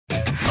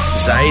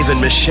Save and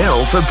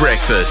Michelle for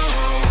breakfast.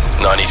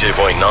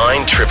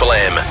 92.9 Triple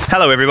M.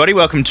 Hello, everybody.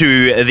 Welcome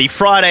to the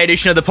Friday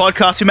edition of the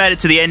podcast. We made it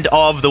to the end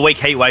of the week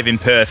heatwave in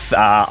Perth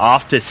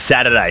after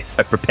Saturday,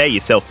 so prepare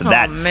yourself for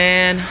that. Oh,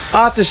 man.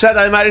 After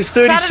Saturday, mate, it's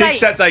 36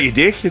 Saturday, you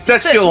dick.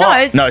 That's still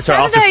hot. No,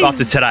 sorry,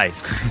 after today.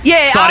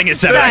 Yeah, Starting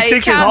after at Saturday. today,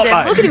 6 is calm hot,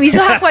 down. mate. Look at him, he's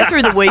halfway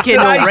through the weekend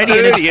already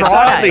and it's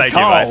Friday. It's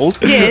hardly cold.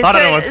 Yeah, I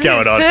don't know what's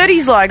going on.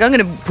 30's like, I'm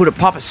going to put a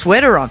pop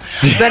sweater on.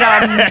 But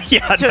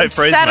Yeah, I know, freeze,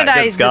 mate. Saturday's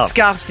Let's go.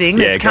 disgusting.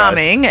 Yeah, It's guys.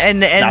 coming.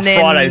 And then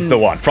Friday's the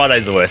one.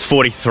 Friday's the worst.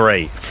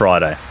 43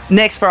 Friday.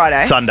 next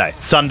Friday. Sunday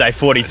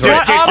 43.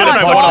 Just get to Oh the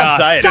my what God. I'm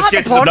saying. Start Just the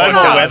get to the No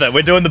more podcast. weather.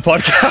 We're doing the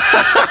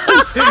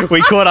podcast.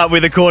 We caught up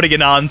with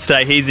Accordion Hans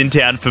today. He's in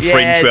town for Fringe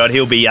Yes. World.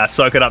 He'll be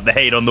soaking up the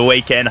heat on the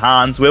weekend.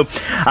 Hans will.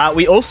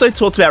 We also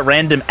talked about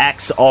random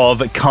acts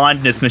of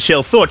kindness.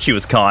 Michelle thought she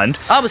was kind.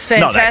 I was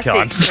Not that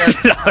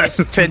fantastic.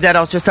 kind. Turns out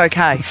I was just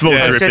okay. Small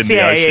I was drip in just- the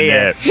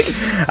yeah,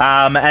 ocean,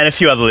 yeah. And a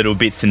few other little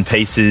bits and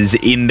pieces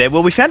in there.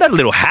 Well, we found out a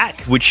little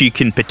hack which you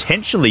can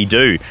potentially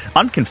do.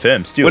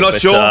 Unconfirmed still. We're not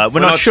but, sure. We're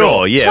not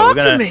sure. Yeah, Talk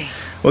we're gonna, to me.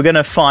 We're going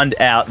to find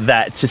out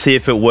that to see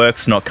if it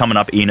works, not coming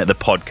up in the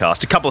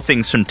podcast. A couple of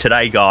things from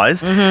today,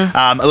 guys.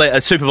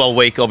 A Super Bowl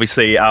week,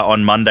 obviously,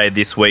 on Monday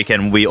this week,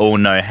 and we all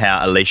know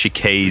how Alicia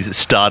Keys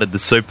started the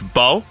Super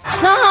Bowl.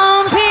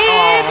 Some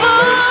people.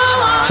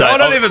 So I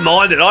don't even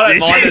mind it. I don't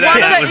mind it. One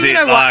That of was the, you it.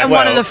 know what, Like, and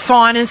one of the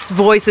finest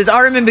voices. I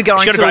remember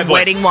going She's got a to a great voice.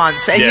 wedding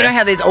once, and you Yeah. know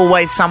how there's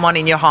always someone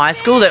in your high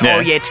school that, Yeah. oh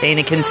yeah,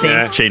 Tina can sing.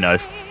 Yeah. She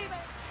knows.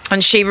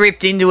 And she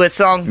ripped into a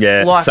song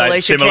Yeah, like so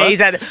Alicia similar? Keys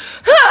had,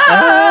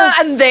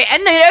 and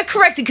they're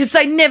corrected because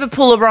they never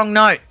pull a wrong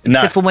note,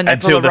 except for when they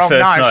pull until a the wrong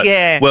first note.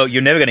 Yeah. Well,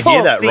 you're never going to hear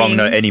Poor that wrong thing.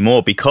 note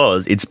anymore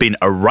because it's been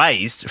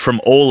erased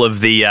from all of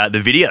the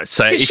videos.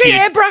 So Did if she you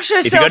airbrush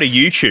if you go herself? to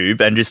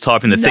YouTube and just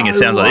type in the thing, it No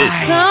sounds like way. this.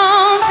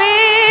 Some people.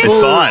 It's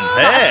fine.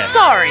 Yeah.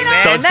 Sorry,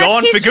 man. So it's That's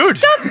gone for history.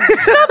 good.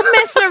 Stop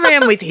messing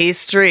around with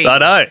history. I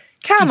know.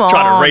 Come just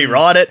trying on. to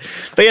rewrite it.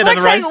 But yeah, Like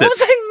they've saying, erased what it. was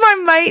saying, my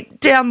mate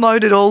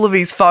downloaded all of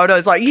his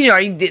photos. Like, you know,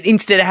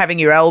 instead of having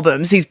your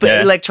albums, he's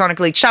Yeah.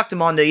 electronically chucked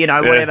them onto, you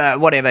know,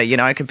 whatever, you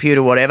know,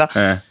 computer, whatever.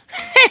 Yeah.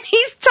 And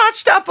he's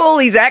touched up all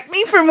his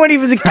acne from when he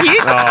was a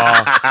kid.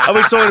 Are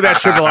we talking about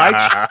Triple H?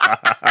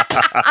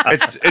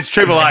 It's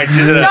Triple H,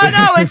 isn't it?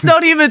 No, it's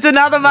not him. It's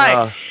another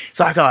mate. It's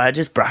like, oh, I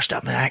just brushed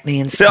up my acne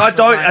and See, stuff.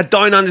 I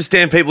don't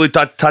understand people who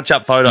touch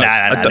up photos. No,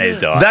 I don't- neither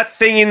do I. That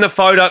thing in the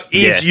photo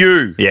is Yeah.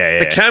 you. Yeah.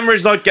 The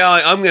camera's not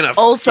going, I'm going to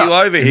Also- you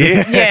over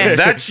here. Yeah.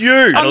 That's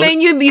you. I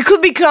mean, you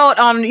could be caught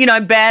on, you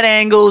know, bad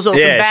angles or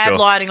Yeah, some bad sure.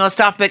 lighting or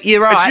stuff, but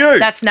you're right. It's you.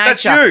 That's nature.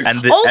 That's you.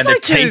 And the, Also, and the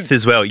teeth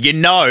as well. You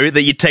know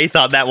that your teeth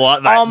aren't that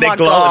white, mate. Oh, They're my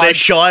glowing. God. They're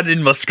shining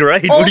in my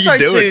screen. What Also, are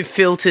you doing? too,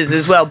 filters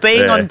as well.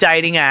 Being Yeah. on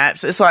dating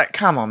apps, it's like,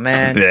 come on,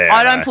 man. Yeah,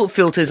 I I don't know. put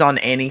filters on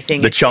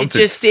anything. The It chompers.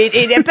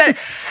 just, but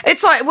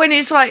it's like when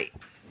it's like,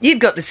 you've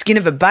got the skin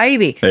of a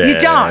baby. Yeah, You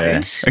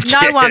don't.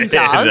 yeah. No one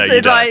does. No, you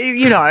It's don't. like,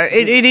 you know,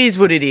 it is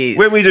what it is.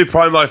 when we do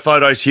promo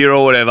photos here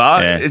or whatever,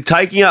 Yeah.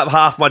 taking up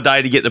half my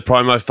day to get the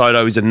promo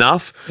photo is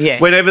enough. Yeah.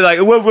 Whenever they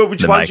go, well,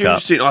 which The one's you makeup.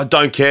 interested in? I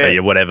don't care. Yeah,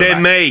 whatever, They're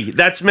mate. me.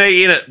 That's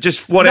me in it.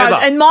 Just No, whatever.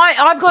 and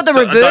I've got the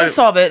Don't- reverse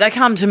of it. They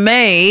come to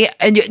me,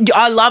 and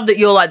I love that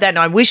you're like that, and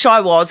I wish I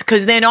was,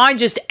 because then I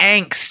just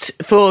angst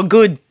for a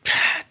good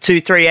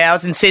 2-3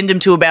 hours and send them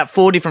to about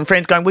 4 different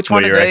friends going, which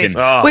one What of do you these?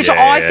 reckon? Oh, which yeah,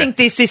 I yeah. think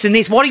this, and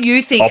this. What do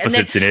you think?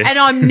 Opposites in here. And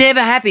I'm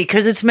never happy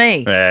because it's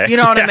me. Yeah. You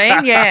know what I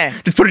mean? Yeah.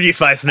 Just put it in your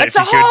face next. It's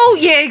a whole,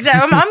 yeah,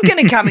 exactly. I'm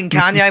going to come in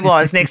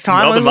Kanye-wise next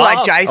time. Oh, I the look like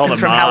mask. Jason Oh, the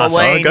from mask. Oh,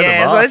 Halloween. got the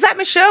Yeah. mask. So is that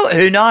Michelle?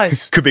 Who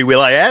knows? Could be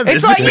Will I Am.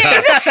 It's like, yeah,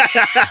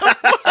 exactly.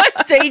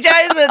 Those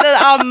DJs are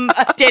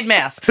the dead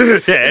mouse. Is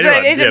anyone. it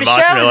Yeah, Michelle?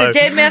 Marshmallow. Is it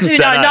dead mouse? Who Don't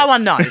knows? know. No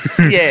one knows.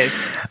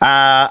 Yes.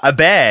 A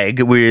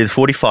bag with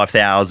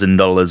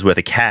 $45,000 worth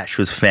of cash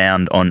was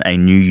found on a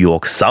New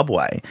York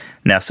subway.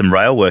 Now, some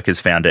rail workers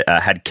found it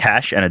had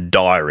cash and a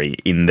diary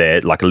in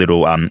there, like a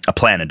little a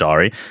planner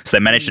diary. So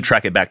they managed to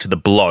track it back to the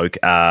bloke,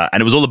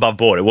 and it was all above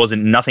board. It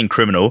wasn't nothing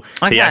criminal.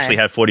 Okay. He actually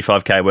had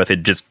 $45K worth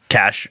of just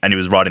cash, and he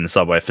was riding the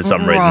subway for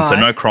some reason. So Right.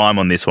 no crime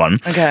on this one.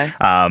 Okay.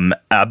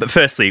 But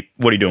firstly,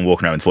 what are you doing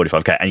walking around with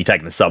 $45K and you're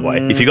taking the subway?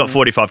 If you got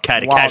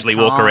 $45K to Wild casually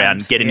walk around,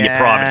 times, get in your yeah.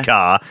 private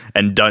car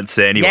and don't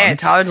see anyone. Yeah,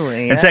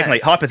 totally. And secondly,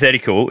 yes.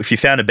 hypothetical, if you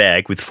found a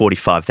bag with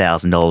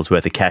 $45,000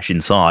 worth of cash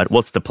inside,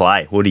 what's the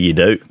play? What do you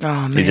do?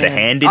 Oh, man. Is it a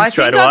hand in I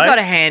straight think away? I've got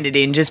to hand it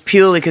in just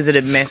purely because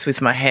it'd mess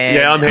with my hair.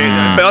 Yeah, I'm hearing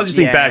but I just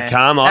think Yeah. bad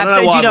karma. I don't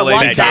know Absolutely. why Do you I not believe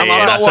want bad bad karma.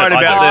 karma? I'm not Yeah, worried so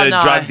about I- the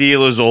no. drug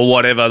dealers or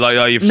whatever. Like,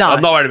 No.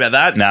 I'm not worried about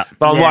that. No.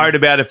 But I'm Yeah. worried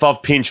about if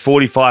I've pinched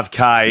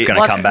 45K. It's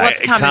gonna come back. What's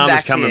coming Karma's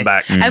back to coming you?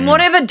 back. And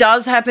whatever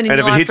does happen in And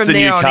your if it life hits from the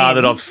there new on car in,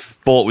 that I've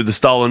bought with the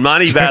stolen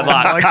money, bad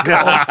luck.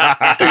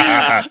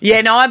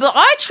 yeah, no,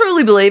 I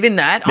truly believe in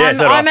that. Yeah, so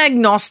do I. I'm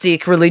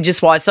agnostic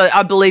religious-wise, so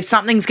I believe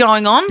something's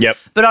going on. Yep.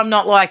 But I'm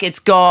not like it's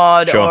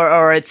God Sure.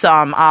 or it's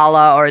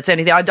Allah or it's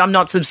anything. I'm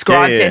not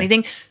subscribed to Yeah.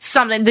 anything.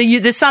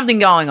 There's something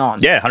going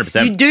on. Yeah,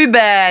 100%. You do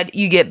bad,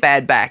 you get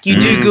bad back. You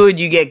do good,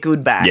 you get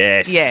good back.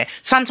 Yes. Yeah.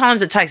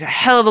 Sometimes it takes a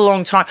hell of a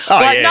long time. Oh,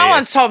 like yeah, no yeah.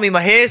 one's told me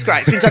my hair's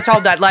great since I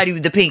told that lady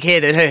with the pink hair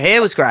that her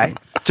hair was great.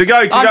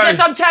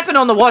 I'm tapping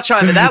on the watch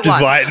over that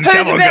Just one. waiting. Who's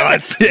Come on, about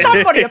guys. to,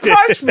 somebody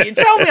approach me and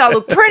tell me I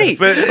look pretty.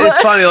 But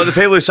it's funny, like the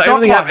people who say Not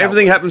quite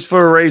everything happens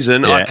for a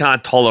reason. Yeah. I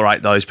can't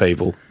tolerate those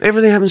people.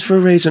 Everything happens for a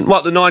reason.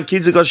 What, the 9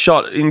 kids that got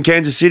shot in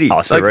Kansas City? Oh,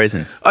 it's for a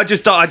reason. I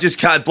just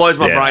can't. It blows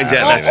my Yeah, brains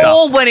out. I That stuff.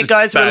 Or when it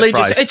goes Bad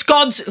religious, phrase. it's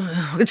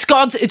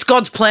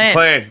God's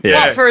plan.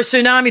 Yeah. What, for a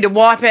tsunami to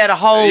wipe out a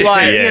whole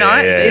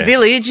Yeah.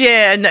 village,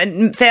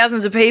 and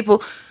thousands of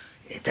people.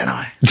 I don't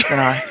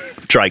know.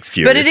 Drake's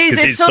furious. But it is. 'cause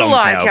It's his sort of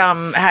songs like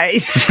now- hey,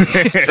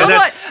 it's sort of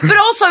like. But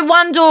also,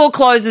 one door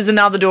closes,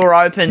 another door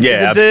opens.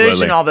 Yeah, There's a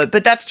version absolutely. of it,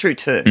 but that's true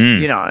too.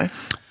 You know.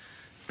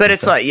 But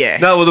it's like, yeah.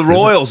 No, well, the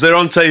Royals, they're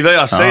on TV.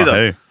 I see them.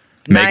 Who?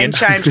 Name Megan?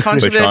 change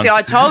controversy. Which one?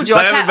 I told you.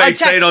 They haven't been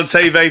seen on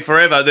TV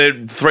forever. They're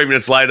 3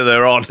 minutes later,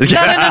 they're on.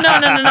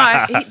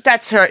 No.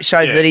 That's her. It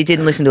shows that he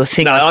didn't listen to a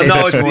thing No, I I said know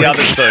this it's the morning.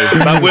 other two.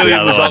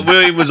 But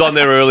William was on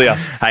there earlier.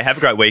 Hey, have a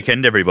great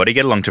weekend, everybody.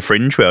 Get along to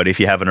Fringe World if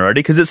you haven't already,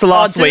 because it's the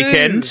last do.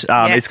 weekend.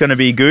 Yes. It's going to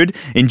be good.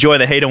 Enjoy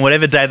the heat on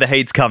whatever day the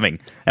heat's coming,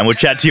 and we'll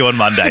chat to you on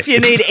Monday. If you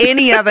need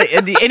any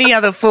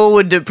other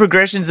forward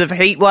progressions of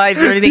heat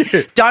waves or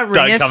anything, don't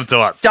ring Don't us. come to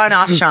us. Don't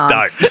ask Sean.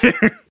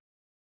 Don't.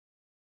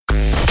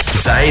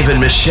 Zave and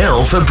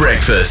Michelle for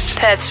breakfast.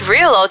 Perth's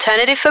real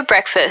alternative for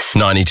breakfast.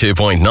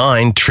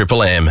 92.9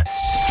 Triple M.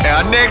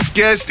 Our next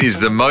guest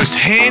is the most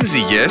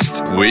handsy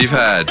guest we've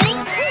had.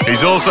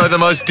 He's also the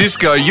most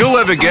disco you'll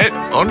ever get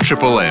on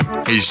Triple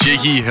M. He's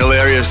cheeky,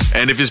 hilarious,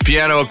 and if his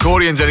piano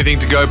accordion's anything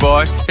to go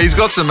by, he's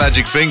got some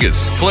magic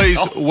fingers. Please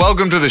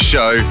welcome to the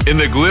show, in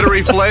the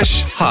glittery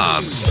flesh,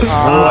 Hans.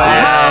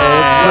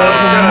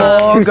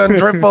 Morgan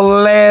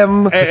Triple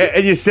M.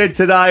 And you said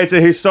today it's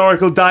a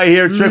historical day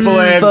here at Triple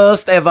M.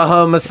 First ever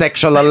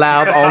homosexual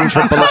allowed on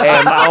Triple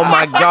M. Oh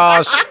my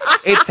gosh.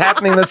 It's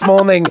happening this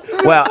morning.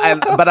 Well,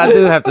 but I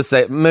do have to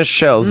say,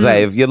 Michelle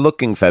Zave, you're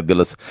looking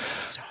fabulous.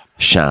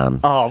 Sean.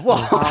 Oh, wow.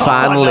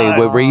 Finally,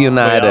 we're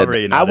reunited. We are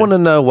reunited. I want to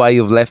know why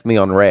you've left me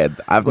on red.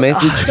 I've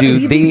messaged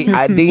you.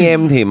 I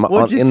DM'd him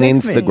What'd you in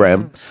text me?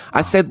 Instagram.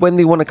 I said, when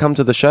do you want to come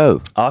to the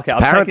show? Okay,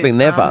 I'm Apparently taking-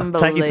 never.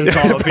 Taking some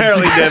time off.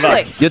 Apparently never.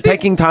 Actually, You're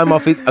taking time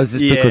off it? Oh, is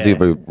this because Yeah.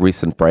 of a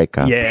recent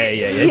breakup? Yeah.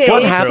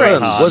 What it's happened? very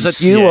Was it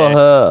you or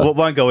her? Well,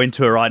 won't go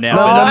into it right now.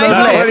 No, but-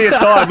 no, Plenty of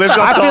time. We've got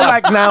I feel time.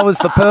 like now is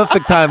the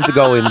perfect time to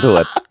go into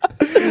it.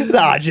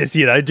 Nah, just,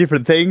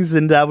 different things,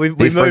 and we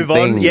Different move on.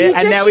 things. Yeah, you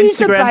and now just used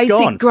the Instagram's basic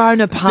gone.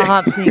 grown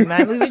apart thing,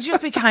 mate. We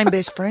just became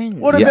best friends.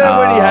 What Yeah. about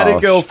when he had a Oh,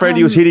 girlfriend,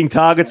 he was hitting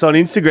targets on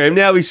Instagram?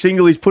 Now he's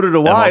single, he's put it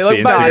away. off Like,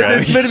 the mate,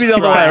 Instagram. it's meant to be the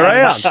other way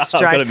around. I've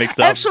got it mixed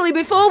up. Actually,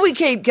 before we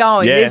keep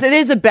going, Yeah.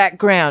 there's a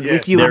background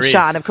with you there and is.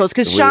 Sean, of course,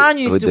 because We- Sean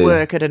we used to do.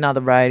 work at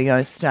another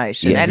radio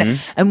station, Yes.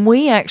 and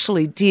we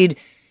actually did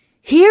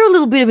hear a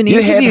little bit of an You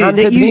interview that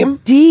headhunted you him?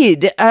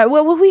 did.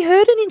 Well, we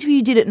heard an interview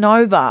you did at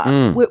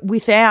Nova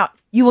without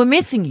you were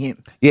missing him.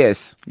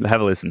 Yes.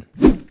 Have a listen.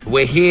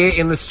 We're here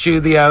in the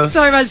studio.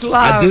 So much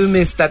love. I do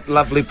miss that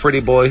lovely pretty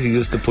boy who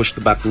used to push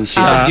the buttons.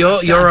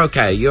 You're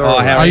okay. You're all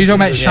Are right. you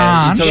talking about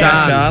Sean?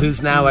 Sean,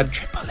 who's now at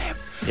Triple M.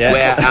 Yeah.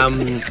 Where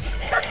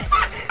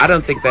I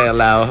don't think they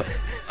allow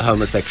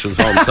homosexuals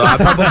home, so I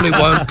probably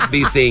won't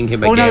be seeing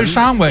him Oh again. no,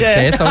 Sean works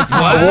there, so it's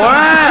fine.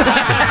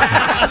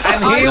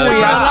 And here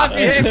we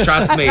are.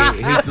 Trust me,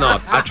 he's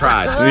not. I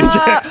tried.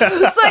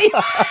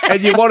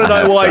 And you want to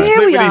know why he Here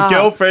split we with his are.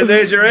 girlfriend?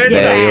 There's your answer.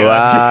 There you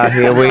are.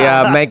 Here we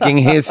are making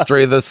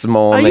history this Are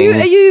morning.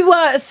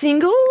 you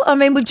single? I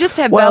mean, we've just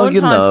had Well,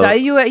 you Valentine's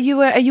know-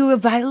 Day. Are you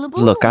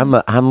available? Look,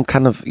 I'm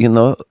kind of,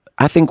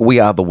 I think we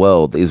are the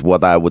world is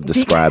what I would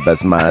describe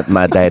as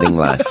my dating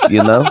life,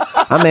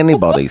 I'm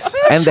anybody's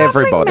and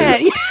shuffling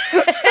everybody's.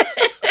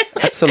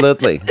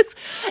 Absolutely.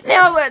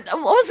 Now, I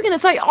was going to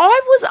say,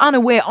 I was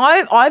unaware.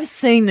 I've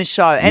seen the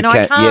show, and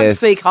I can't yes.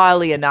 speak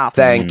highly enough.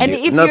 Thank and you.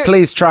 if No, you're-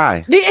 please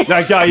try. No,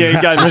 go, yeah,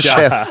 you go,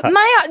 Michelle.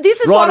 This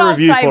is Write what a I'll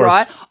review say, for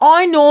us. right?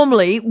 I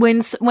normally,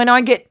 when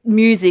I get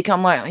music,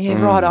 I'm like, yeah,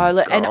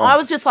 right, and I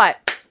was just like,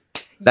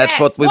 That's yes,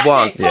 what we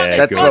want. next? What Yeah,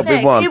 That's next? what we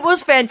next? want. It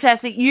was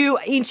fantastic. You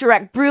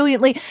interact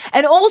brilliantly.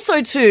 And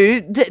also,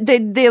 too,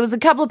 there was a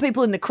couple of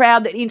people in the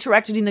crowd that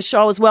interacted in the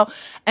show as well.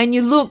 And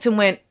you looked and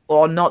went,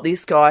 oh, not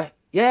this guy.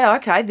 Yeah,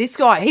 okay, this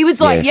guy. He was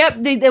like, Yes.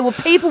 yep, there were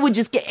people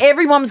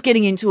everyone was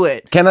getting into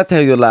it. Can I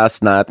tell you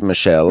last night,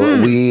 Michelle,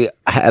 we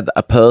had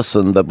a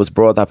person that was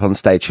brought up on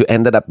stage who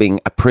ended up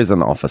being a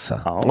prison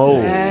officer. Oh.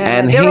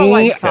 And they're he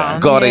always fun.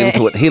 got Yeah.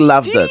 into it. He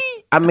loved it.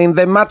 I mean,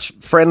 they're much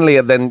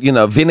friendlier than,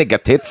 Vinegar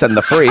Tits and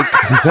the Freak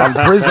on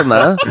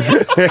Prisoner.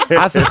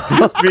 I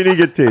thought,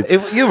 Vinegar tits.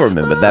 you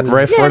remember that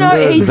reference? Yeah,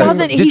 no, he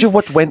doesn't. Did you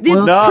watch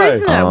Wentworth? The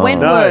Prisoner, Oh.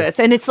 Wentworth,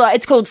 and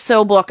it's called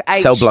Cell Block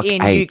H Cell Block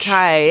in H. UK,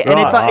 and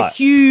it's like a Right.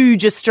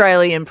 huge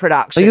Australian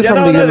production. Are you Yeah, from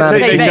no, the I know the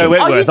United TV States? show Oh, you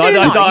Wentworth. do I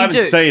know, haven't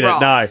you do. seen it, no.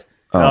 Right.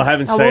 No, I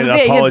haven't Oh, seen well, it. I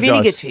yeah, apologise.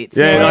 Vinegar Tits,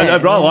 Yeah, yeah.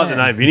 I like the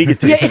name Vinegar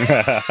Tits.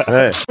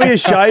 Yeah. Are you a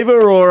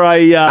shaver or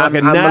a I'm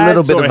a nats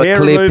little bit or of a hair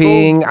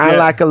clipping. removal? I Yeah.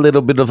 like a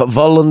little bit of a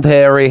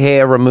voluntary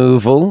hair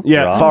removal.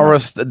 Yeah. Right.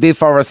 Forest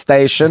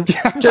deforestation. Do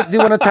you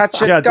want to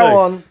touch it? Yeah, I Go do.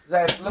 on.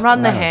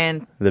 Run the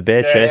hand. The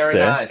bare chest Very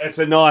there. nice. It's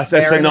a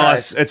Very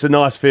nice.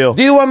 nice feel.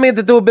 Do you want me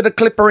to do a bit of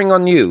clippering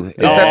on you?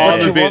 Is that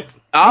what you want?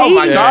 Oh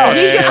my gosh.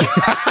 He just-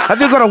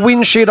 Have you got a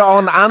wind sheeter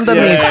on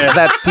underneath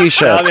that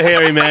t-shirt? I'm a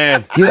hairy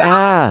man. You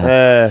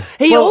are.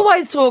 He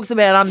always talks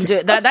about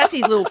undoing. That's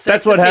his little. Sex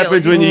That's what appeal.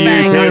 happens He when you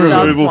just use bang hair on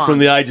does removal one. from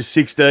the age of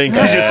 16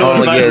 because you Oh,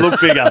 thought it made it yes.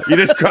 look bigger. You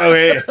just grow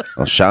hair.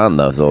 Well, Sean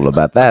knows all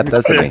about that,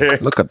 doesn't he?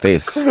 Look at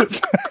this.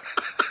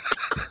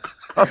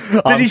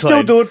 Does he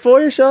still do it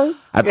for you, Sean?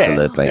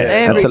 Absolutely.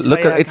 Yeah. Absolutely. Look,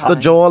 Okay. it's the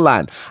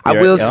jawline. I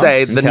will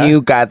say the okay.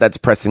 new guy that's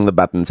pressing the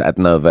buttons at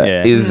Nova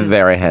Yeah. is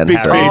very Big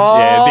handsome. feet.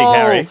 Yeah, Big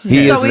Harry.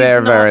 He So is he's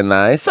very, not- very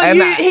nice. So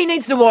And he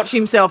needs to watch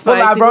himself. well,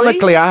 Basically.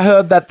 ironically, I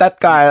heard that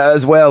guy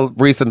as well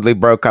recently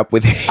broke up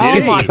with his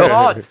Oh my girl.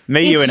 God!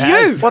 Me, you, It's and you.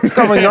 Haz. What's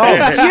going on?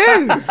 It's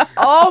you.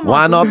 Oh my.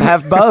 Why not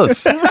have both?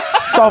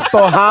 Soft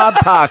or hard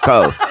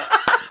taco?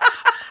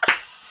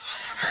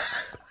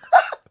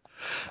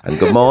 And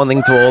good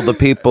morning to all the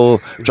people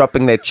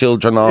dropping their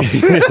children off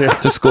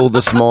to school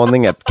this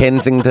morning at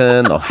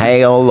Kensington or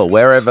Hale or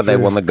wherever they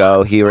want to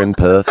go here in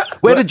Perth.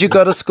 Where did you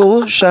go to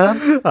school, Sean?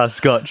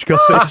 Scotch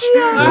College.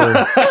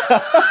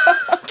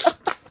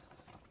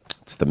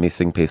 It's the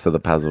missing piece of the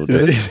puzzle.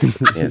 Just,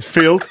 yes,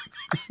 Field.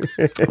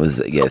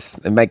 yes,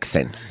 it makes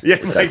sense. Yeah,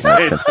 it makes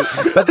sense.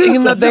 But you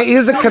know, there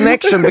is a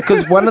connection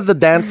because one of the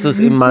dancers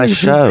in my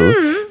show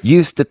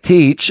used to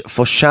teach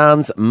for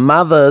Sean's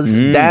mother's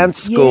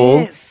dance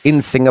school Yes.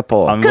 in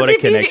Singapore. What Because a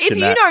if connection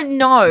you that. don't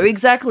know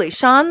exactly,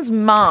 Sean's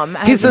mum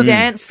has He's a a-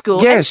 dance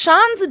school. yes. And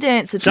Sean's a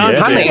dancer too. Sean's a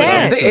He Honey,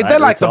 dances. they're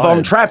like the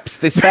Von Trapps,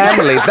 this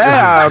family. They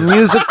are a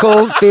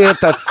musical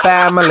theatre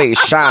family,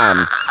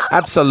 Sean.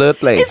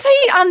 Absolutely. Is he?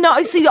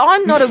 No, see,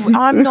 I'm not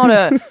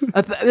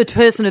a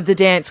person of the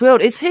dance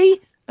world. Is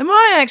he? Am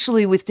I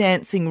actually with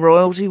dancing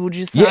royalty? Would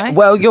you say? Yeah,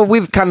 well, you're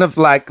with kind of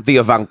like the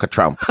Ivanka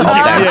Trump of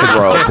dancing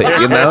royalty,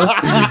 you know?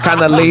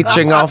 Kind of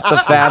leeching off the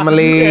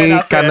family, Yeah,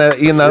 that's kind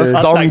of, you know,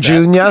 I'll Don take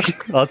Jr.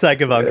 I'll take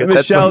Ivanka.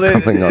 That's Michelle,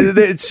 what's going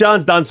on.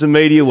 Sean's done some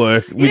media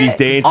work with his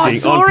dancing I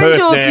saw on him Perth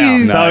do a now.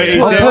 few So spots.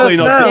 he's Oh, definitely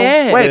Perth not. now?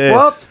 Yeah. Wait, Yes.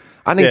 what?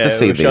 I need to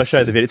see I'll this.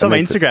 show the video. It's on my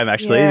Instagram,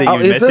 actually. Yeah. That Oh,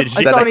 you is it?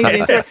 messaged. It's on his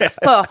Instagram.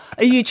 Oh,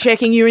 are you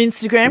checking your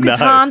Instagram? Because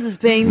No. Hans has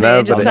been there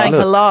No, just but saying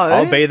look, hello.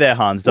 I'll be there,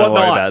 Hans. Don't What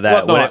worry night? about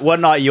that. What night? What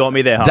night you want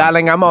me there, Hans?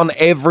 Darling, I'm on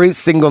every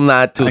single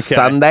night till Okay.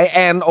 Sunday,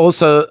 and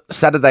also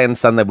Saturday and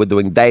Sunday we're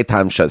doing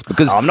daytime shows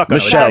because I'm not going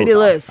to Michelle.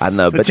 Fabulous. I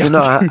know, but you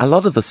know, a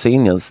lot of the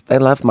seniors they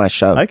love my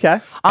show. Okay.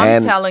 I'm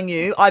And- telling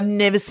you, I've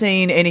never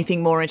seen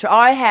anything more interesting.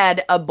 I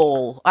had a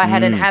ball. I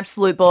had an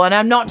absolute ball, and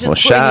I'm not just Well,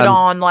 putting it Shan,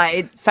 on like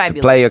it's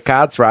fabulous. Play your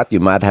cards right,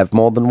 you might have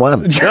more than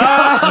one.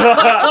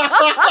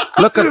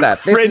 Look at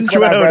that. This is Fringe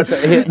what I world. wrote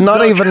here.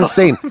 Not even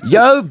seen.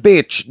 Yo,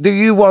 bitch, do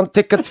you want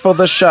tickets for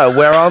the show?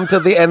 We're on to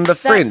the end of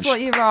Fringe. That's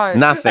what you wrote.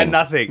 Nothing. And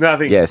nothing.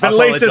 Nothing. Yes. But at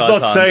least it's not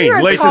Apologise, Hans. seen. You're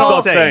At a least it's not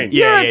cold- seen.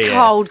 You're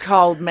Yeah. a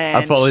cold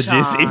man.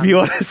 Apologies. Sean. If you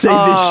want to see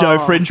this show,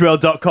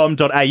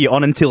 fringeworld.com.au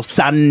on until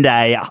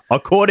Sunday.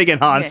 Accordion,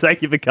 Hans.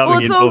 Thank you for coming Well,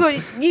 in. it's all Well,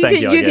 good. You thank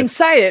can I you can guess.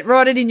 say it.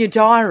 Write it in your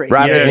diary.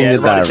 Right in your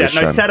write diary, it down.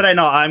 No, Sean. Saturday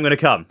night, I'm going to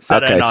come.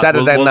 Saturday Okay, night.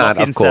 Saturday We'll night, lock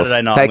in of course.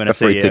 Saturday night. I'm Take gonna the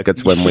free see you.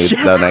 tickets when we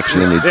don't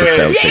actually need to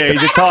sell Yeah,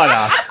 tickets. he's a tight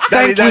ass.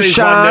 Thank That you, is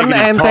one Sean,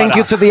 negative and tight thank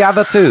you ass. to the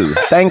other two.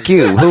 Thank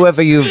you,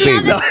 whoever you've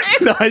been.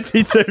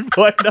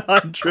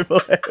 92.9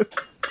 Triple M.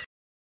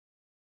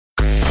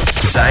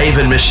 Zave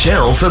and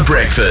Michelle for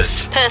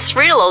breakfast. Perth's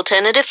real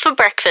alternative for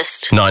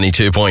breakfast.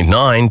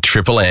 92.9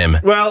 Triple M.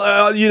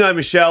 Well, you know,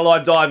 Michelle,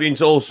 I dive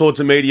into all sorts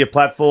of media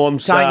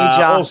platforms. Don't you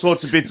just? All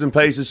sorts of bits and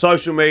pieces,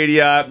 social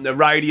media,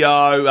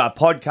 radio,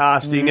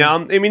 podcasting.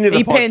 I'm into the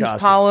He pens podcasting.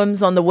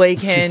 poems on the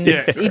weekends.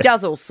 Yeah. He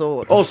does all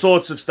sorts. All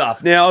sorts of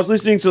stuff. Now, I was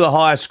listening to the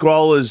Higher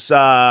Scrollers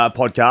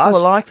podcast. Oh,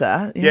 I like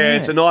that. Yeah,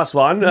 it's a nice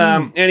one.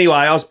 Anyway,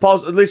 I was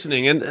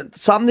listening and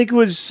something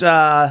was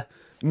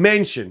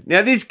mentioned.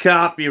 Now, this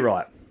can't be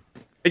right.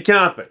 It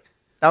can't be.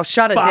 I'll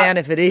shut it But- down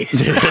if it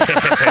is.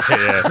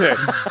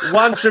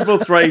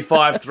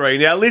 1-333-553.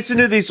 Now, listen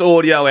to this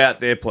audio out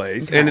there,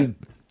 please. Okay. And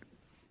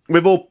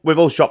we've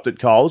all shopped at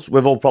Coles.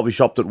 We've all probably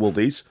shopped at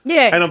Woolies.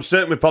 Yeah. And I'm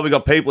certain we've probably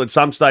got people at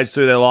some stage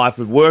through their life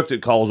who've worked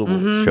at Coles or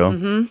Woolies.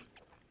 Sure.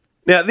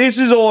 Now, this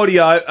is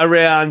audio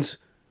around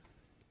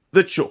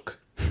the chook.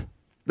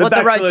 The What,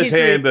 the Bachelor's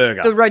rotisserie-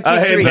 hamburger. the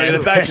rotisserie Hamburger, the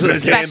chook.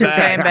 Bachelor's Bachelor's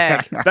handbag.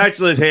 handbag.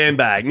 Bachelor's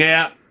handbag.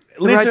 Now,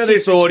 listen to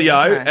this rotisserie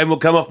audio chook, okay. and we'll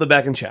come off the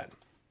back and chat.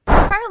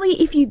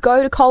 Apparently, if you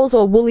go to Coles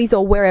or Woolies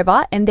or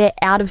wherever and they're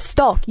out of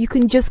stock, you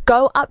can just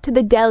go up to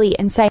the deli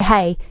and say,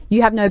 hey,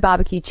 you have no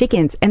barbecue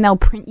chickens, and they'll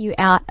print you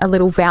out a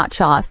little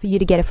voucher for you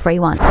to get a free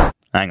one.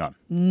 Hang on.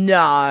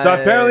 No. So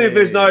apparently if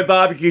there's no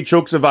barbecue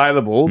chooks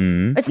available,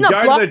 it's not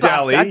go to the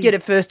Blockbuster. deli. Get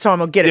it first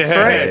time or get it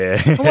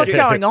free. What's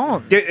going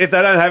on? if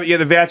they don't have it, you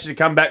get the voucher to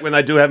come back when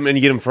they do have them and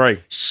you get them free.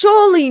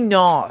 Surely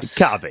not.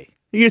 Can't be.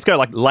 You can just go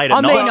like late at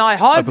I night. mean, I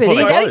hope it before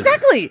they is. close.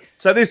 Exactly.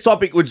 So this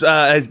topic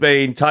has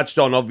been touched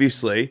on,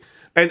 obviously,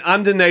 and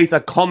underneath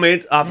a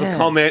comment after Yeah.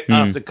 comment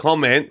after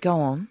comment Go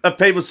on. of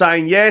people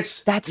saying,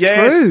 yes, That's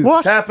yes, true.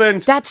 It's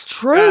happened. That's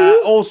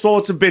true. All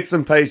sorts of bits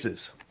and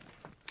pieces.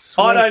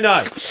 I don't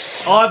know.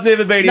 I've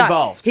never been No,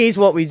 involved. here's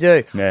what we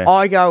do. Yeah.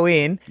 I go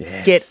in,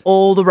 get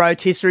all the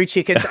rotisserie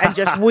chickens and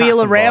just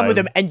wheel around with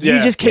them, and you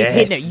Yeah. just keep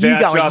hitting it. You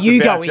Voucher go in, after you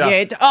go in. voucher.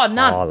 Yeah. Oh,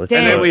 none. Oh, let's Damn.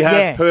 And then we have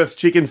yeah. Perth's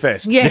Chicken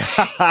Fest. Yeah.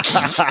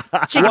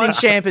 Chicken and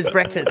champers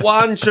breakfast.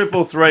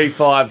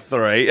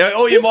 1-333-5-3.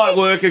 Or you This might is-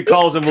 work at this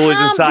Coles and Woolies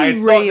and can't say be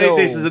it's not, real.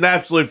 this is an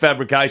absolute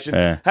fabrication.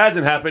 Yeah.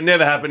 Hasn't happened,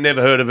 never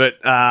heard of it.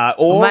 Or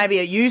Or maybe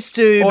it used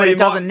to, but you it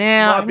doesn't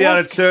now. Might be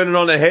able to turn it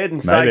on the head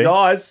and say, Maybe.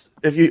 guys,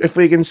 if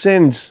we can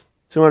send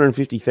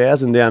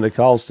 250,000 down to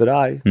Coles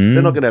today,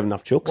 they're not going to have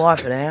enough chooks.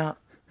 Wipe it out.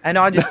 And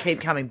I just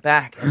keep coming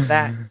back and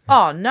back.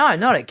 Oh, no,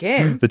 not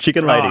again. The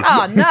chicken lady.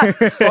 Oh, no.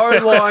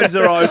 Phone lines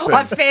are open.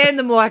 I fan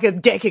them like a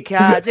deck of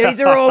cards. These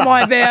are all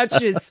my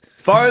vouchers.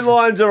 Phone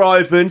lines are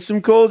open.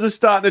 Some calls are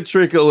starting to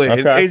trickle in.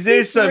 Okay. Is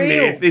this a real?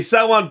 myth? Is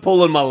someone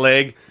pulling my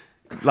leg?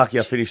 Lucky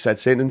I finished that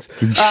sentence.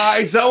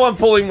 Is someone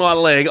pulling my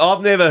leg?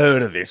 I've never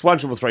heard of this.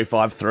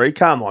 1-333-5-3.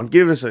 Come on,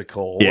 give us a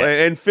call Yeah.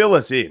 and fill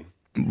us in.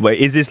 Wait,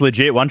 is this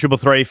legit?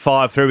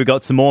 1-333-5-3. We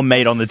got some more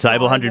meat on the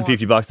table.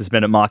 $150 to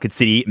spend at Market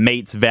City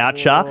Meats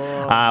voucher.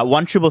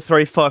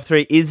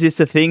 1-333-5-3. Is this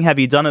a thing? Have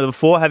you done it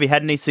before? Have you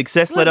had any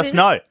success? Let us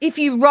know. If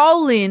you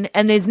roll in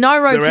and there's no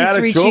out of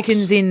rotisserie chooks.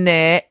 chickens in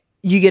there,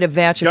 you get a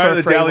voucher Go for to a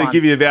the free deli, one.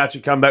 give you a voucher,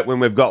 come back when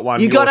we've got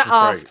one. You got to Yours for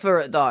free. ask for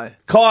it, though.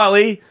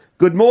 Kylie,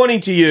 good morning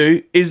to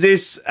you. Is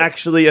this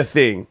actually a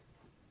thing?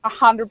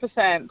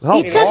 100%. Oh,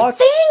 It's what? a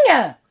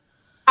thing.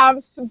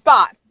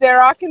 But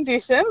there are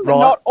conditions. Right.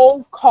 Not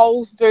all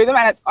Coles do them,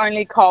 and it's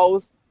only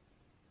Coles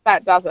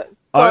that does it.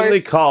 So,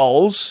 Only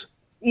Coles.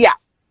 Yeah.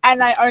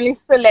 And they only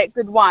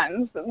selected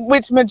ones,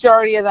 which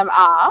majority of them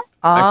are.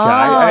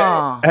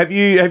 Ah.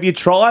 Okay. Have you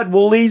tried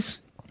Woolies?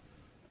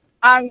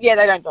 Yeah,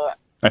 they don't do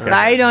it.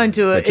 They don't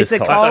do it. It's It's a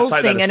just Coles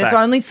Take that thing, as and it's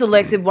fact. only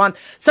selected ones.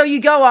 So you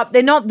go up,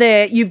 they're not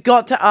there. You've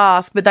got to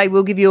ask, but they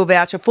will give you a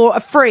voucher for a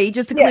free,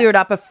 just to clear it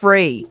up, a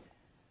free.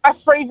 A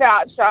free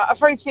voucher, a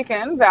free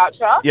chicken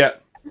voucher. Yeah.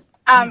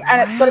 And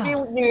it's got to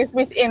be used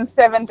within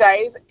 7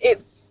 days.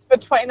 It's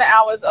between the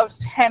hours of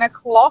 10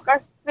 o'clock, I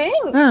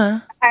think,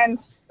 and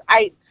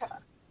 8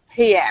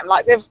 p.m.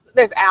 Like, there's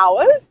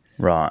hours.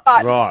 Right.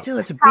 But Right. Still,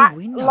 it's a big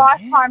window.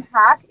 lifetime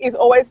hack is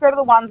always go to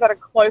the ones that are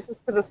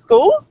closest to the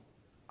school.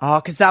 Oh,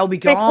 because they'll be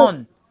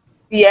gone.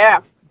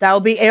 Yeah.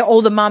 They'll be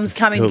all the mums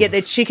coming to get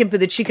their chicken for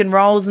the chicken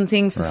rolls and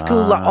things for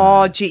school. Like,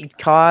 oh, gee,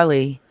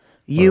 Kylie,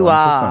 you Well,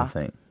 are. that's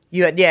something.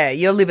 You're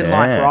living Yeah.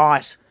 life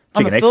right.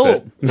 I'm Chicken a fool.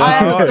 expert. I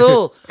am a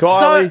fool.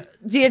 Kylie. So,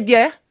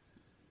 yeah.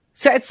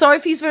 So it's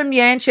Sophie's from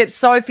Yanchep.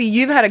 Sophie,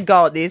 you've had a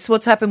go at this.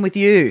 What's happened with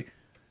you?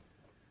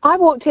 I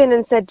walked in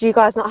and said, do you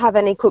guys not have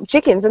any cooked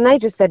chickens? And they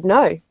just said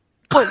no.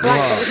 Point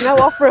blank, there was no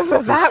offer of a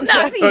voucher.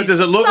 Oh, does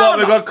it look like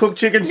we've got cooked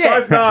chicken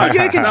Yeah. soup? No.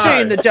 You can No. see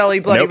in the deli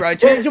bloody Nope.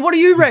 rotisserie. What do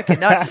you reckon?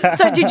 No.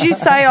 So did you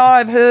say,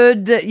 I've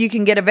heard that you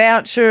can get a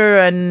voucher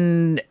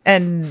and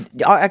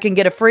I can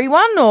get a free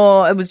one,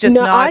 or it was just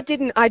No, I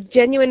didn't. I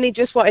genuinely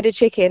just wanted a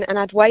chicken, and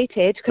I'd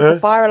waited because the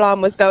fire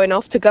alarm was going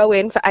off to go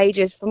in for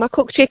ages for my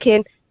cooked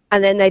chicken,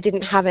 and then they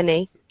didn't have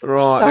any.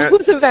 Right. So I now-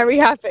 wasn't very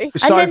happy.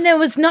 And then there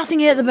was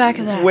nothing out the back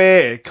of that.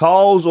 Where?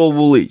 Coles or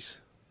Woolies?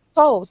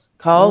 Coles.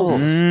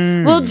 Coles.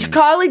 Well,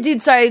 Kylie did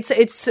say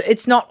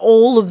it's not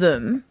all of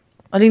them.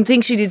 I didn't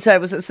think she did say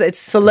it's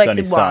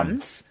selected some.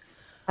 ones.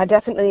 I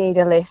definitely need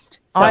a list.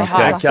 I Okay.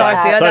 hope, Sophie. So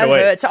That do we.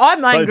 hurts.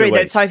 I'm So angry do we.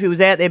 that Sophie was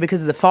out there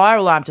because of the fire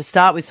alarm to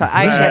start with. So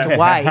A, she had to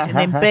wait, and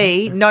then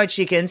B, no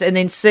chickens, and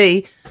then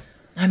C,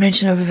 no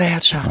mention of a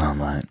voucher. Oh,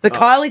 mate. But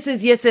Kylie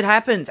says yes, it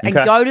happens, and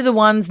Okay. go to the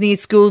ones near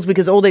schools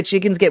because all their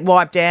chickens get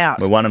wiped out.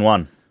 We're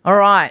 1-1. All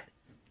right,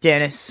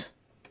 Dennis,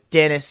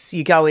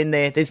 you go in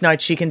there. There's no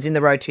chickens in the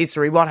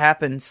rotisserie. What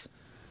happens?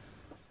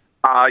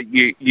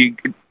 You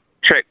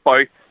check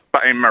both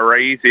Bain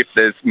Marie's if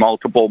there's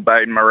multiple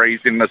Bain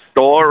Marie's in the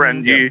store,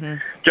 and you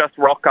just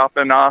rock up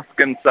and ask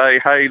and say,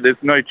 hey, there's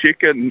no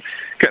chicken.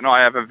 Can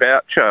I have a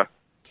voucher?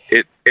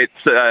 It's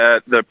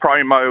the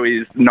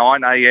promo is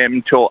 9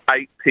 a.m. till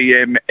 8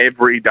 p.m.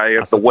 every day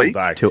of the week.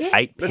 Till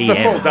 8 That's p.m.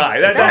 the full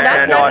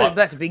day.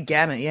 That's a big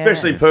gamut, yeah.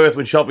 Especially in Perth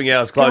when shopping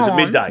hours close Go at on.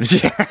 midday.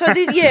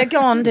 So go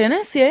on,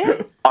 Dennis.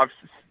 Yeah.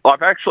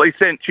 I've actually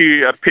sent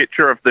you a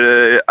picture of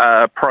the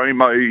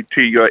promo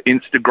to your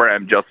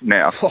Instagram just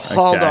now.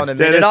 Hold on a minute.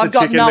 Dennis, I've the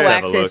got chicken no man.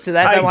 access to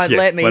that. They won't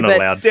let me. we're not But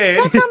allowed. Dan,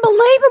 that's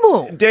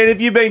unbelievable. Dan,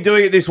 have you been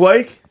doing it this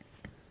week?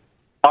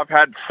 I've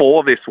had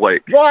 4 this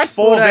week. Right,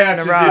 4 days in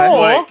a vouchers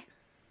row. this week.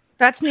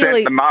 That's Sent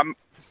nearly. the mum,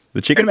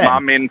 The chicken sent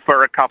man. mum in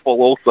for a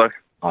couple also.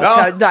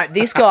 Oh, so, no,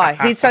 this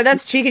guy. So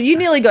that's chicken. You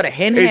nearly got a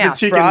hen He's a house,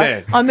 chicken bro.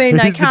 man. I mean,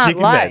 they He's the can't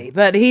chicken lay,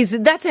 man.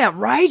 but that's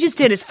outrageous,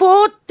 Dennis.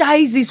 4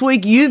 days this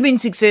week, you've been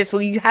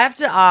successful. You have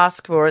to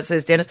ask for it,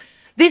 says Dennis.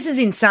 This is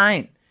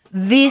insane.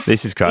 This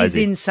is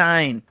crazy. Is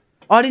insane.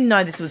 I didn't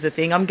know this was a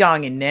thing. I'm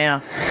going in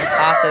now.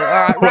 After, all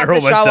right, wrap We're the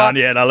almost show done. up.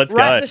 Yeah, no, let's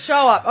Wrap go. the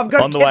show up. I've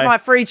got On to the get way. my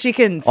free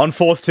chickens. On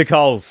 4th to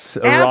Coles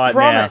Our right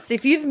promise,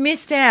 if you've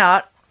missed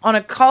out on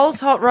a Coles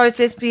Hot Roast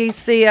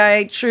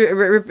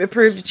SPCA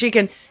approved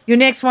chicken, your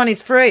next one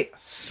is free.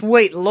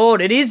 Sweet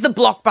Lord, it is the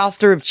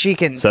blockbuster of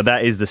chickens. So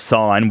that is the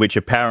sign which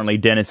apparently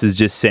Dennis has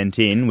just sent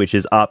in, which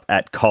is up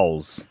at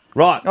Coles.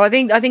 Right. I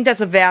think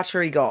that's a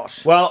voucher he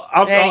got. Well,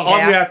 I'm Anyhow.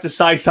 going to have to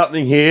say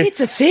something here. It's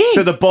a thing.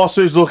 To the boss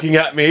who's looking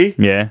at me.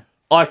 Yeah.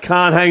 I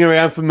can't hang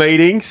around for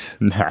meetings.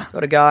 Nah.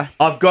 Gotta go.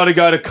 I've got to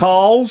go to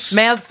Coles.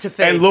 Mouths to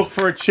feed. And look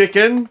for a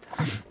chicken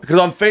because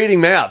I'm feeding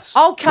mouths.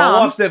 I'll come. My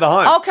wife's never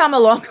home. I'll come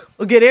along.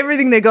 We'll get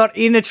everything they got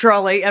in a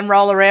trolley and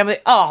roll around with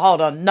it. Oh, hold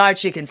on. No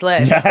chickens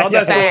left. I'm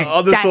the Bang.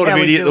 sort That's of how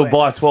we idiot do that'll it.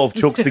 buy 12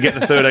 chooks to get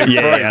the 13 free.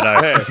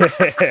 I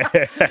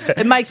know.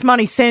 It makes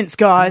money sense,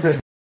 guys.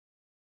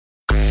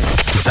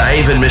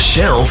 Zave and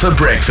Michelle for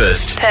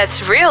breakfast.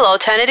 Perth's real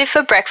alternative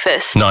for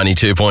breakfast.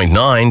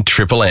 92.9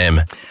 Triple M.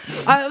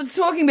 I was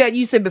talking about,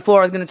 you said before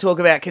I was going to talk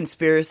about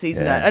conspiracies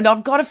and that. And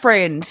I've got a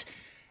friend,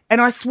 and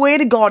I swear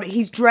to God,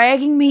 he's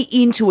dragging me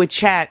into a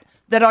chat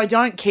that I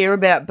don't care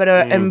about, but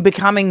am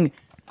becoming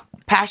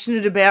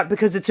passionate about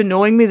because it's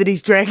annoying me that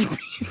he's dragging me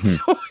into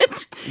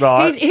it.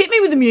 Right. He's hit me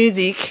with the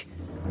music.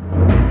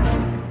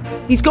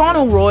 He's gone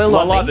all royal Well,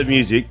 I on like me. the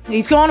music.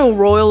 He's gone all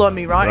royal on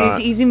me, right? Right.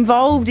 He's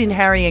involved in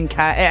Harry and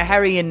Meghan,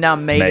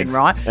 Megs.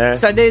 right? Yeah.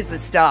 So there's the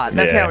start.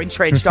 That's Yeah. how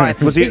entrenched I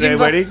am. Was he at He's their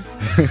wedding?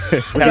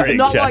 Harry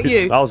Not and like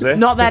Kate. you. I was there.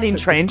 Not that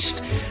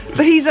entrenched.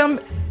 But he's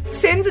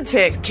sends a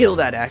text. Kill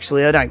that,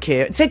 actually. I don't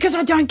care. Because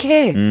I don't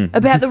care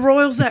about the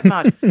royals that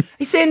much.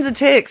 He sends a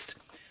text.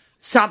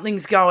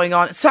 Something's going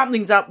on.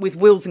 Something's up with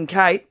Wills and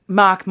Kate.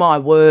 Mark my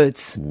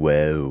words.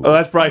 Whoa. Oh,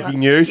 that's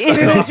breaking news.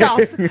 It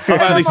just-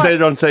 I've only seen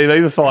it on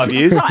TV for 5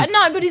 years. It's like,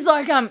 no, but he's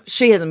like,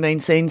 she hasn't been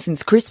seen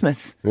since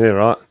Christmas. Yeah,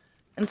 right.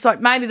 And it's like,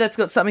 maybe that's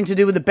got something to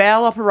do with the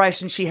bowel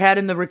operation she had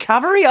in the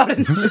recovery. I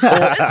don't know.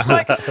 It's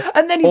like,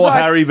 and then he's Or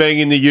like, Harry being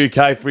in the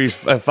UK for his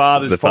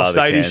father's The father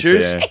prostate cancer,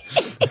 issues.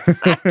 yeah.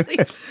 exactly.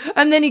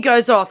 And then he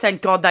goes, oh,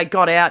 thank God they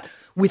got out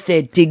with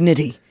their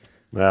dignity.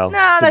 Well,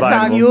 Nah, that's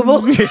debatable.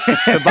 arguable.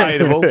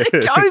 Debatable. It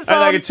goes And they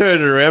on. can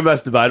turn it around, but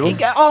that's debatable.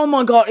 Oh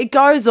my God, it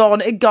goes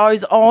on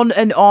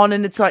and on,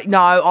 and it's like, no,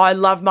 I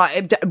love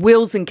my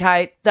Wills and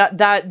Kate. That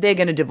they're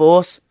going to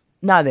divorce.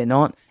 No, they're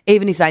not.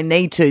 Even if they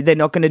need to, they're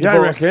not going to You don't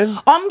divorce. reckon?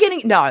 I'm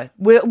getting no.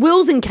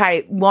 Wills and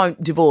Kate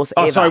won't divorce.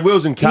 Oh, ever. sorry,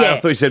 Wills and Kate. I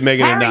thought you said Meghan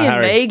Harry and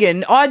and Harry.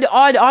 Meghan.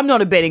 I'm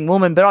not a betting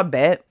woman, but I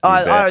bet.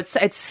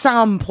 At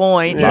some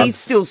point, he's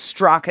still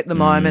struck at the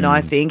moment. I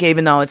think,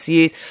 even though it's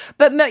years.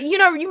 But you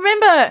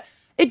remember.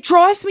 It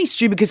drives me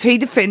stupid because he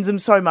defends them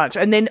so much,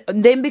 and then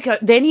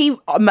he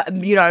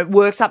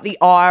works up the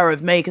ire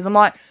of me because I'm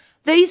like,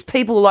 these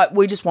people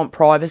we just want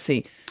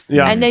privacy.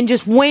 Yeah. And then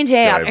just went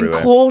out and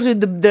everywhere. courted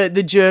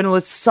the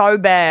journalists so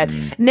bad.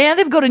 Now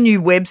they've got a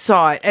new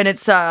website, and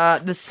it's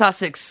the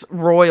Sussex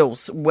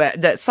Royals,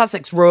 the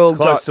Sussex Royal.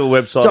 Close to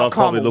a website I've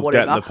probably or looked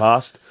at in whatever. the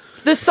past.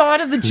 The site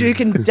of the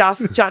Duke and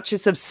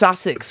Duchess of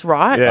Sussex,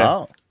 right? Yeah.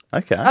 Oh,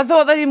 okay. I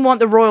thought they didn't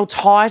want the royal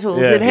titles.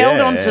 Yeah. They've held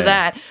on Yeah. to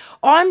that.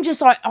 I'm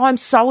just like, I'm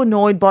so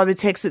annoyed by the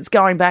text that's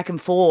going back and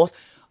forth.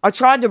 I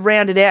tried to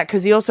round it out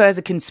because he also has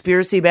a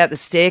conspiracy about the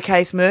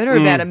staircase murder,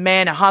 about a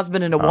man, a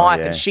husband and a wife,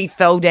 yeah. and she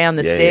fell down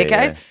the Yeah,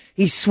 staircase. yeah.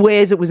 He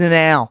swears it was an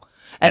owl.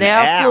 An An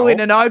owl flew owl? in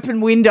an open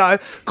window,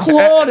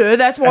 clawed her.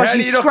 That's why How she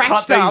do you not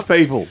scratched cut up. these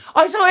people?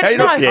 I so I How do you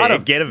don't not know. cut Yeah,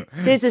 them? get him.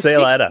 There's See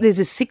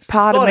a sick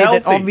part of Not me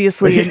that healthy.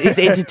 obviously is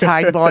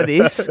entertained by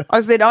this. I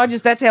said,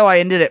 that's how I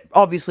ended it.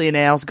 Obviously, an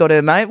owl's got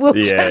her, mate. We'll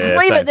Yeah, just yeah,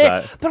 leave it thanks,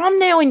 there. mate. But I'm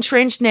now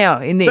entrenched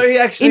now in this. So he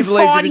actually in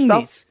believes in fighting his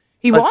stuff? this.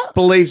 He what?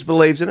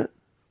 Believes in it?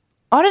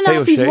 I don't know he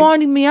or if he's she?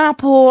 winding me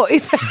up or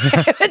if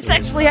it's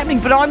actually happening.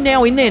 But I'm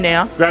now in there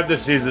now. Grab the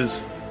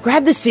scissors.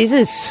 Grab the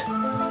scissors.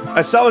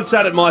 If someone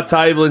sat at my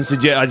table and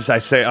said, I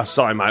just say,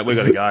 sorry, mate, we've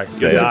got to go.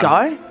 You gotta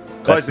go.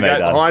 Close That's the me gate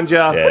done. behind you.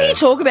 Yeah. What do you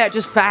talk about?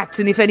 Just facts,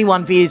 and if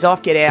anyone veers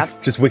off, get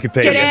out. Just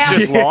Wikipedia. Get out.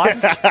 Just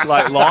life.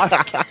 Like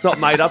life. Not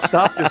made up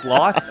stuff, just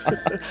life.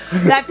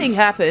 That thing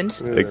happened.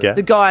 Okay.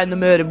 The guy and the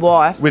murdered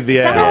wife. With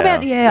the Don't know owl.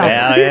 about the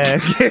owl. Yeah.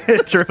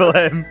 Triple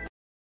M.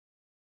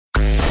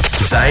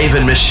 Zave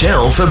and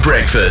Michelle for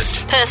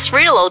breakfast. Perth's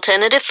real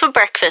alternative for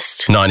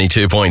breakfast.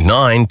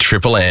 92.9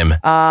 Triple M.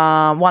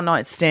 One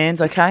night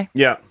stands, okay?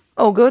 Yeah.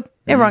 All good.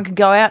 Everyone can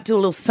go out, do a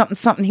little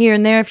something here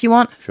and there if you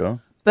want.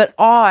 Sure. But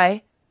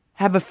I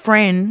have a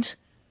friend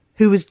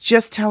who was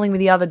just telling me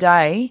the other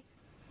day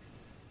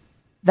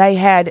they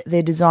had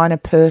their designer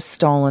purse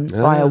stolen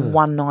by a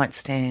one night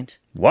stand.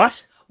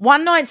 What?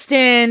 One night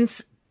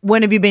stands,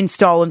 when have you been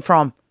stolen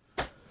from?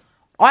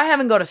 I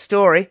haven't got a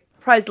story.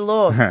 Praise the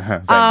Lord.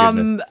 Goodness.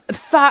 One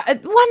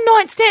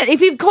night stand.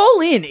 If you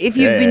call in, if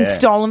you've been Yeah.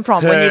 stolen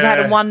from when you've had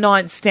a one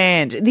night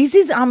stand, this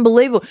is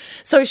unbelievable.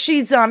 So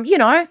she's,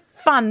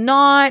 fun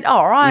night.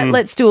 All right,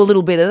 let's do a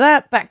little bit of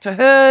that. Back to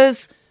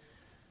hers.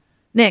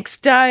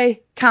 Next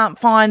day, can't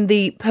find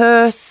the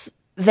purse.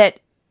 That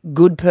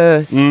good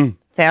purse,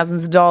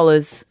 thousands of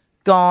dollars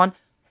gone.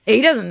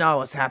 He doesn't know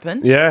what's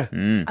happened. Yeah.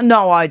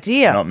 No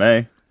idea. Not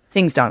me.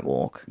 Things don't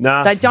walk.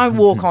 Nah. They don't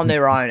walk on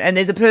their own. And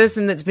there's a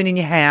person that's been in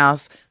your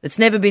house that's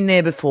never been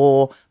there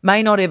before,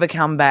 may not ever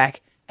come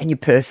back, and your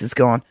purse is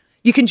gone.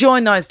 You can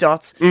join those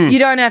dots. You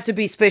don't have to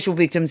be special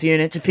victims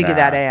unit to figure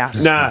that out.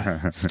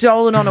 Nah.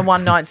 Stolen on a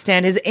one night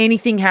stand. Has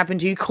anything happened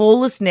to you?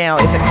 Call us now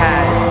if it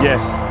has.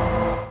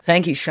 Yes.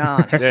 Thank you,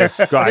 Sean. Yes,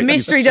 great. The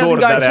mystery You've doesn't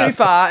sorted go that too out.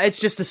 far. It's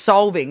just the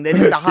solving that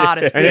is the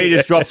hardest And bit. he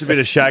just drops a bit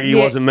of Shaggy,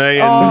 Yeah. wasn't me.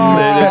 And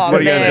Oh, what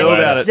are you going to do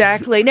about it?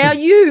 exactly. Now,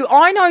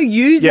 I know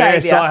you, Xavier.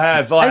 Yes, I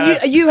have.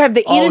 And you have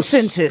the I was-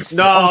 innocentest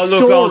No, of look,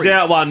 stories. I was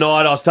out one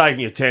night. I was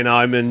taking a 10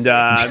 home and,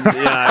 11.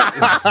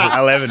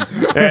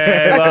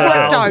 Yeah,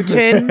 well, Klepto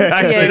 10.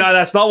 Actually, Yes. no,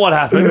 that's not what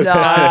happened. No, go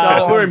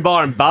on. We're in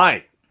Byron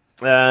Bay.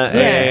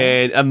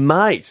 And a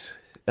mate.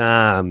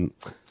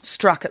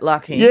 Struck it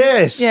lucky.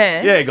 Yes.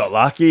 Yes. Yeah, got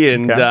lucky.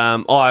 And Okay.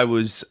 I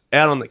was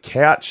out on the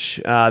couch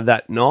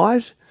that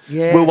night.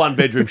 Yeah. We're one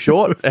bedroom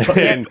short,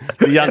 and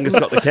the youngest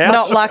got the couch.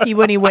 Not lucky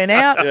when he went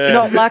out. Yeah.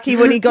 Not lucky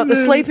when he got the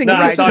sleeping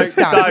arrangements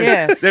done. So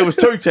Yes. there was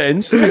 2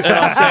 tens, and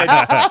I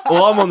said,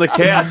 "Well, I'm on the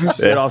couch." And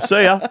she said, "I'll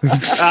see ya."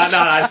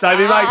 No. So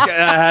we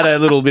had a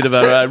little bit of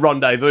a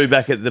rendezvous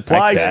back at the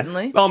place.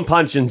 Certainly. I'm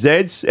punching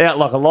Zeds out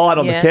like a light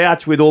on Yeah. the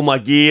couch with all my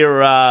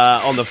gear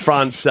on the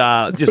front,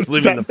 just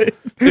living in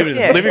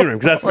the living room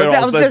because that's where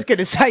I was just going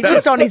to say,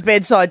 just on his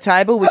bedside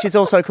table, which is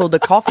also called the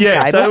coffee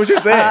yeah, table. so it was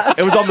just there.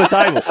 It was on the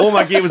table. All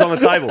my gear was on the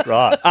table.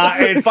 Right.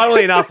 And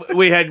funnily enough,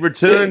 we had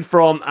returned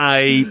from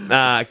a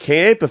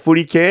camp, a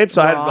footy camp.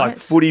 So I had like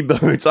Right. footy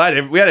boots. We had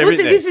So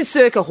everything. this is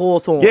circa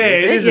Hawthorne, Yeah,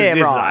 is it? this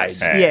is right.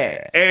 age.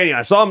 Yeah.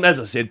 Anyway, so I'm, as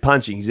I said,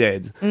 punching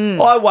Zeds.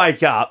 Mm. I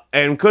wake up,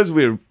 and because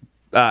there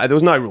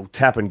was no real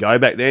tap and go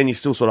back then, you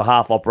still sort of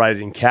half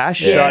operated in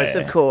cash. Yes,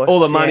 So of course. all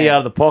the money yeah. out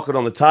of the pocket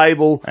on the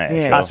table.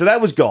 Yeah. So that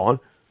was gone.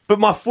 But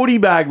my footy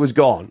bag was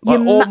gone. Like,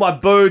 all my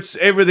boots,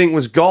 everything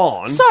was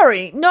gone.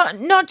 Sorry,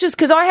 not just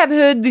because I have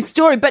heard this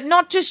story, but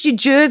not just your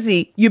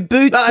jersey, your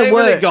boots, No, the everything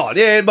works. gone.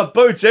 Yeah, my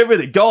boots,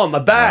 everything gone. My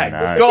bag, no.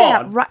 it's This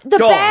gone. The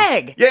Gone.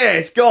 bag? Yeah,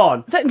 it's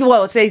gone.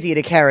 Well, it's easier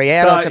to carry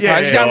out, I So, suppose. yeah,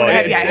 You don't want to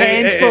have your yeah,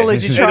 hands yeah, full yeah.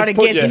 as you're trying to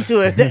Put get your- into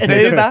an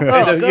Uber.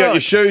 Oh, And you got your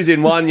God. shoes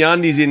in one, your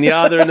undies in the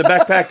other, and the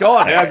backpack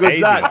gone. How good's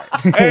Easy, that?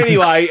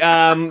 Anyway,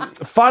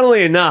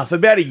 funnily enough,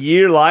 about a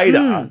year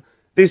later,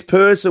 this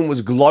person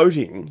was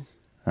gloating,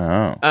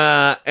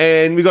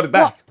 and we got it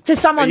back. What? To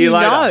someone A year you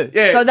later. know.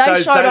 Yeah, So they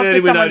showed off to we know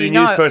someone the you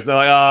news know. person. They're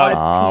like,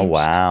 Oh,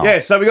 wow. yeah.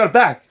 So we got it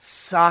back.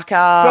 Sucker.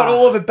 Got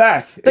all of it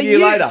back. But a year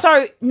later.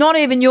 so not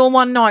even your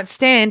one night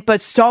stand, but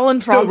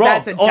stolen Still from.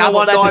 robbed That's a on a double.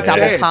 That's a one-night double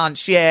stand.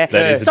 punch. Yeah.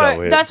 That is a so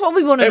double, yeah. that's what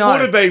we want to It know.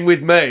 would have been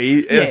with me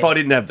if Yeah. I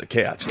didn't have the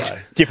couch, though.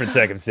 Different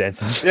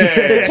circumstances.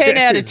 The 10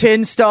 out of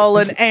 10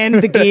 stolen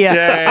and the gear.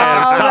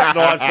 Yeah, tough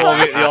night for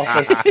me at the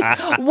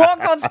office. What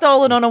got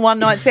stolen on a one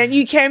night stand?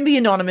 You can be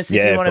anonymous if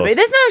Yeah, you of want to be. course.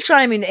 There's no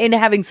shame in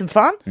having some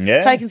fun,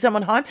 Yeah. taking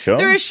someone home. Sure.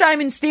 There is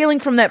shame in stealing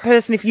from that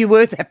person if you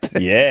were that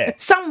person. Yeah.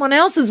 Someone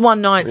else's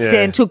one night Yeah.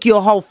 stand took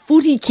your whole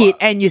footy kit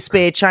and your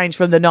spare change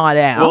from the night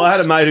out. Well, I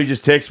had a mate who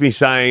just texted me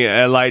saying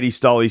a lady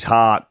stole his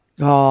heart.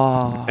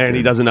 Oh. And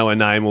he doesn't know her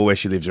name or where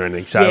she lives or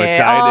anything. So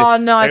Yeah. Oh,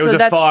 no, It was so a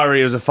that's-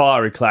 fiery. It was a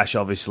fiery clash,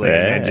 obviously.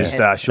 Yeah. And just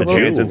shook Well,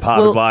 hands and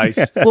parted we'll- ways.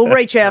 We'll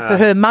reach out for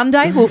her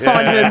Monday. We'll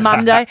find her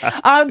Monday.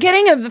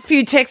 Getting a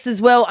few texts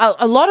as well.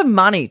 A lot of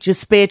money, just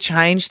spare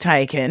change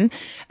taken.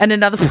 And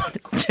another one,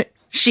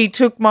 she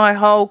took my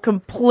whole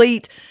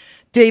complete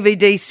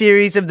DVD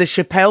series of the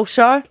Chappelle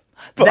Show.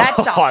 That's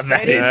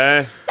upsetting.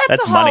 Yeah.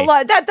 That's a whole money.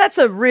 like that's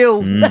a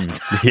real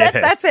yeah.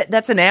 that's it.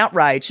 That's an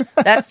outrage.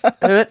 That's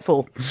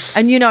hurtful.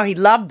 And you know he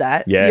loved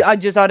that. Yeah. I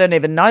don't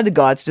even know the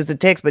guy. It's just a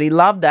text, but he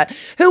loved that.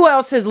 Who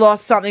else has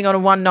lost something on a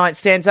one night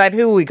stand? Dave, who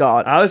have we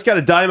got? Let's go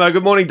to Damo.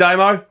 Good morning,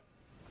 Damo.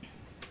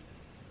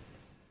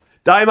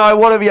 Damo,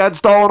 what have you had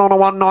stolen on a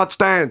one night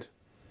stand?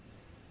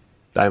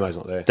 Damo's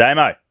not there.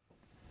 Damo.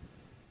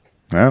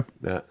 No,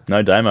 No.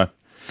 no Damo.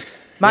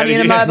 Money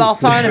in a mobile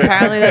phone,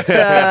 apparently. That's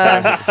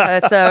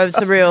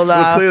a real.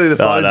 Well, clearly the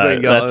phone's no,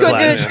 been going.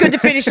 that's Good to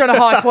finish on a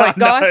high point,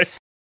 guys.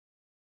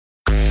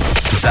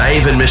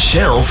 Zave and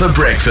Michelle for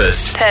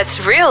breakfast.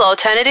 Perth's real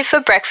alternative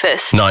for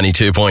breakfast.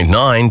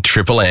 92.9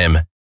 Triple M.